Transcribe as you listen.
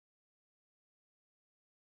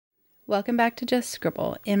Welcome back to Just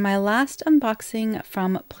Scribble. In my last unboxing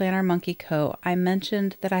from Planner Monkey Co., I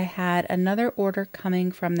mentioned that I had another order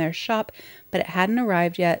coming from their shop, but it hadn't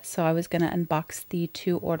arrived yet, so I was going to unbox the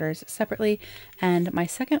two orders separately. And my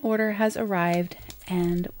second order has arrived,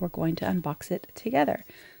 and we're going to unbox it together.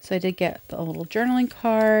 So I did get a little journaling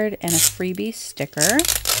card and a freebie sticker.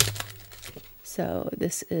 So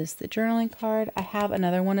this is the journaling card. I have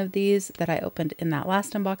another one of these that I opened in that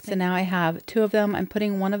last unboxing. So now I have two of them. I'm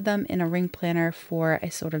putting one of them in a ring planner for a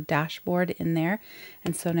sort of dashboard in there.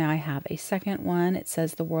 And so now I have a second one. It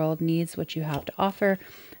says the world needs what you have to offer.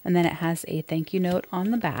 And then it has a thank you note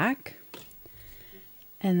on the back.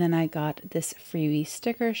 And then I got this freebie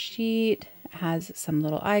sticker sheet. It has some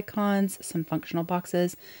little icons, some functional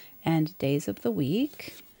boxes, and days of the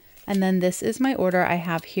week. And then this is my order. I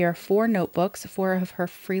have here 4 notebooks, 4 of her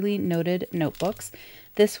freely noted notebooks.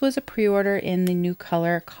 This was a pre-order in the new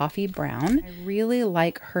color coffee brown. I really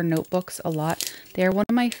like her notebooks a lot. They're one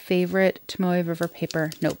of my favorite Tomoe River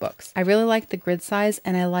paper notebooks. I really like the grid size,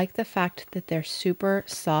 and I like the fact that they're super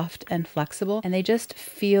soft and flexible, and they just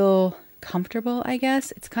feel comfortable, I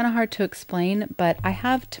guess. It's kind of hard to explain, but I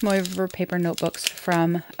have Tomoe River paper notebooks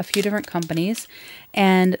from a few different companies,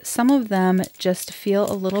 and some of them just feel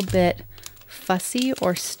a little bit fussy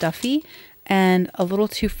or stuffy and a little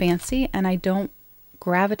too fancy, and I don't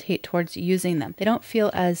gravitate towards using them. They don't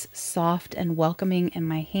feel as soft and welcoming in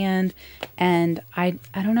my hand, and I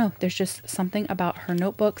don't know, there's just something about her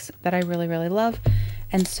notebooks that I really love.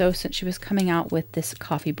 And so since she was coming out with this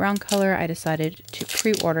coffee brown color, I decided to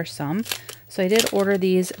pre-order some. So I did order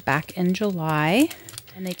these back in July,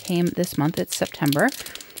 and they came this month. It's September.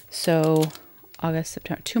 So August,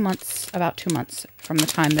 September, 2 months, about 2 months from the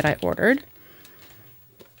time that I ordered.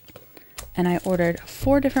 And I ordered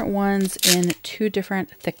 4 different ones in 2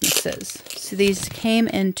 different thicknesses. So these came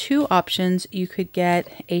in 2 options. You could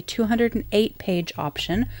get a 208 page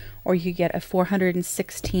option, or you could get a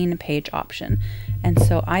 416 page option. And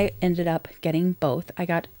so I ended up getting both. I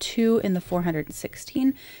got 2 in the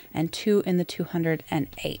 416 and 2 in the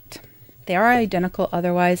 208. They are identical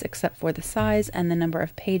otherwise, except for the size and the number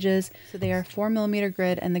of pages. So they are 4mm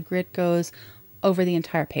grid, and the grid goes over the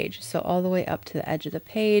entire page, so all the way up to the edge of the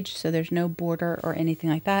page, so there's no border or anything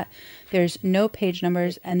like that. There's no page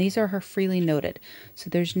numbers, and these are her freely noted, so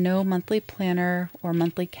there's no monthly planner or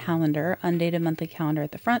monthly calendar, undated monthly calendar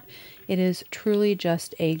at the front. It is truly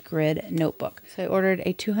just a grid notebook. So I ordered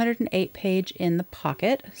a 208 page in the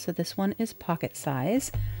pocket, so this one is pocket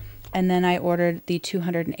size. And then I ordered the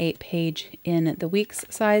 208 page in the weeks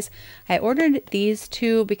size. I ordered these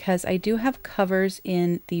two because I do have covers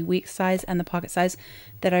in the weeks size and the pocket size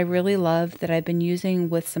that I really love, that I've been using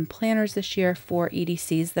with some planners this year for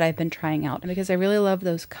EDCs that I've been trying out. And because I really love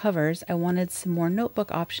those covers, I wanted some more notebook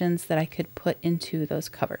options that I could put into those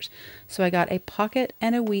covers. So I got a pocket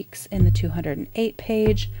and a weeks in the 208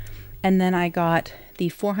 page. And then I got the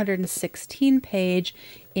 416 page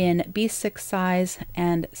in B6 size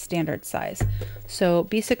and standard size. So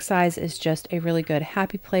B6 size is just a really good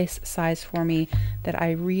happy place size for me that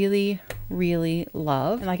I really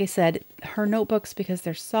love. And like I said, her notebooks, because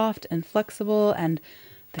they're soft and flexible, and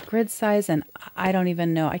the grid size, and I don't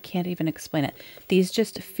even know, I can't even explain it. These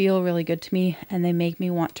just feel really good to me, and they make me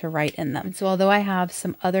want to write in them. And so although I have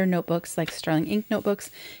some other notebooks like Sterling ink notebooks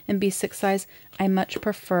in B6 size, I much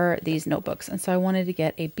prefer these notebooks. And so I wanted to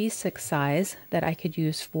get a B6 size that I could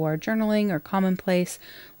use for journaling or commonplace,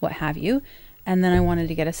 what have you. And then I wanted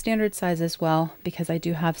to get a standard size as well, because I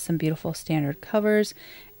do have some beautiful standard covers,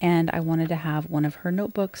 and I wanted to have one of her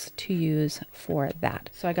notebooks to use for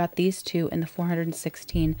that. So I got these 2 in the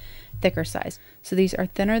 416 thicker size. So these are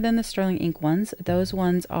thinner than the Sterling ink ones. Those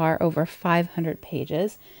ones are over 500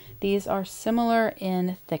 pages. These are similar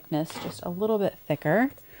in thickness, just a little bit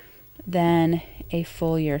thicker than a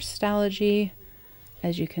full year Stalogy,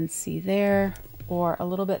 as you can see there, or a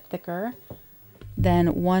little bit thicker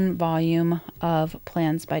than 1 volume of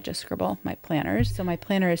Plans by Just Scribble, my planners. So my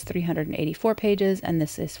planner is 384 pages, and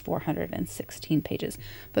this is 416 pages,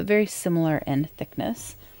 but very similar in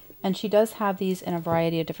thickness. And she does have these in a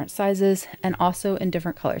variety of different sizes and also in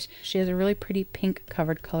different colors. She has a really pretty pink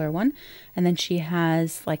covered color one, and then she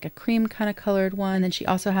has like a cream kind of colored one, and then she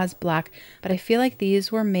also has black, but I feel like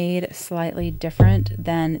these were made slightly different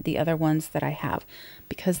than the other ones that I have,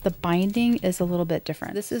 because the binding is a little bit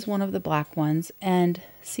different. This is one of the black ones, and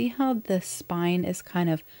see how the spine is kind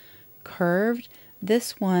of curved?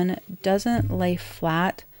 This one doesn't lay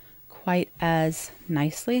flat quite as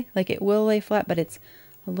nicely. Like, it will lay flat, but it's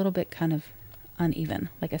a little bit kind of uneven,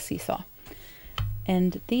 like a seesaw.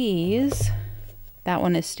 And these That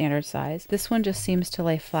one is standard size. This one just seems to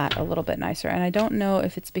lay flat a little bit nicer, and I don't know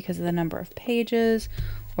if it's because of the number of pages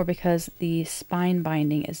or because the spine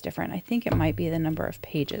binding is different. I think it might be the number of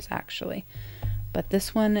pages actually. But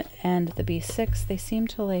this one and the B6, they seem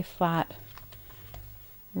to lay flat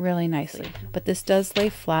really nicely. But this does lay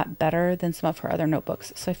flat better than some of her other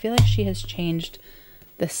notebooks. So I feel like she has changed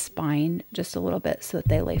the spine just a little bit so that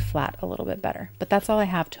they lay flat a little bit better. But that's all I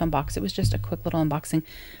have to unbox. It was just a quick little unboxing.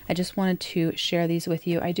 I just wanted to share these with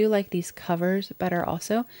you. I do like these covers better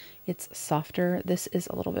also. It's softer. This is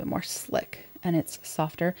a little bit more slick and it's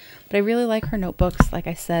softer. But I really like her notebooks. Like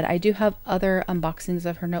I said, I do have other unboxings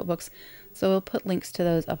of her notebooks, so we'll put links to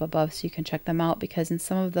those up above so you can check them out, because in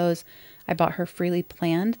some of those I bought her freely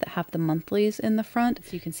planned that have the monthlies in the front,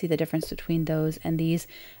 so you can see the difference between those and these.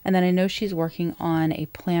 And then I know she's working on a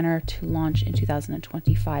planner to launch in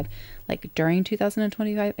 2025, like during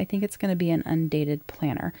 2025. I think it's going to be an undated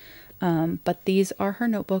planner. But these are her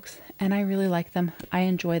notebooks and I really like them. I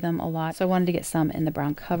enjoy them a lot. So I wanted to get some in the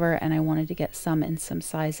brown cover, and I wanted to get some in some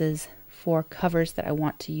sizes for covers that I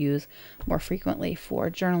want to use more frequently for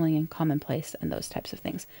journaling and commonplace and those types of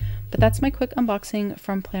things. But that's my quick unboxing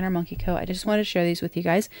from Planner Monkey Co. I just wanted to share these with you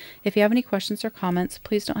guys. If you have any questions or comments,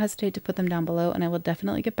 please don't hesitate to put them down below and I will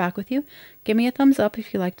definitely get back with you. Give me a thumbs up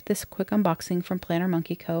if you liked this quick unboxing from Planner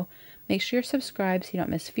Monkey Co. Make sure you're subscribed so you don't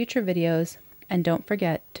miss future videos, and don't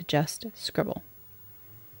forget to just scribble.